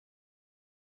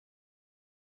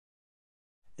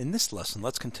In this lesson,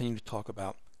 let's continue to talk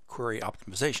about query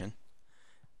optimization,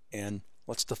 and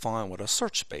let's define what a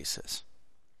search space is.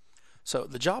 So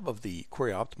the job of the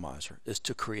query optimizer is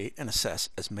to create and assess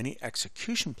as many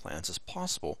execution plans as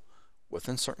possible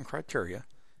within certain criteria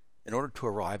in order to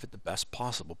arrive at the best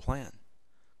possible plan.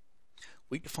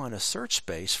 We define a search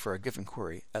space for a given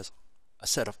query as a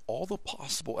set of all the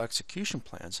possible execution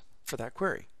plans for that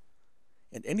query,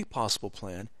 and any possible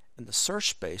plan in the search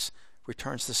space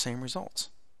returns the same results.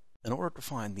 In order to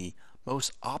find the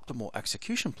most optimal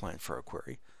execution plan for a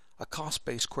query, a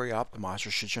cost-based query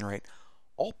optimizer should generate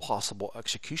all possible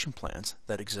execution plans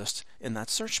that exist in that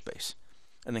search space,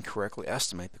 and then correctly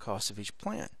estimate the cost of each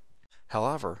plan.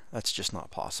 However, that's just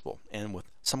not possible, and with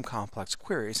some complex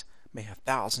queries may have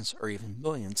thousands or even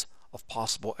millions of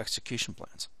possible execution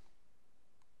plans.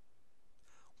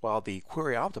 While the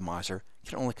query optimizer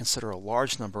can only consider a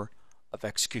large number of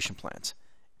execution plans,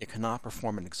 it cannot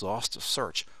perform an exhaustive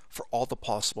search for all the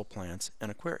possible plans in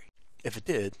a query. If it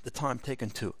did, the time taken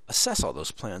to assess all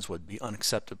those plans would be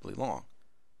unacceptably long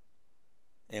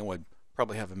and would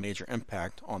probably have a major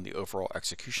impact on the overall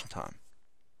execution time.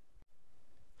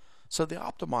 So the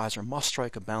optimizer must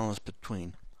strike a balance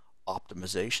between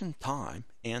optimization time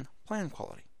and plan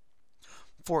quality.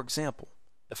 For example,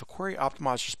 if a query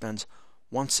optimizer spends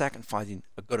 1 second finding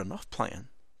a good enough plan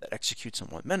that executes in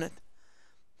 1 minute,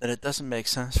 then it doesn't make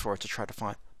sense for it to try to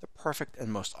find the perfect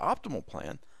and most optimal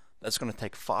plan that's going to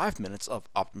take 5 minutes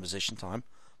of optimization time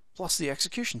plus the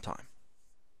execution time.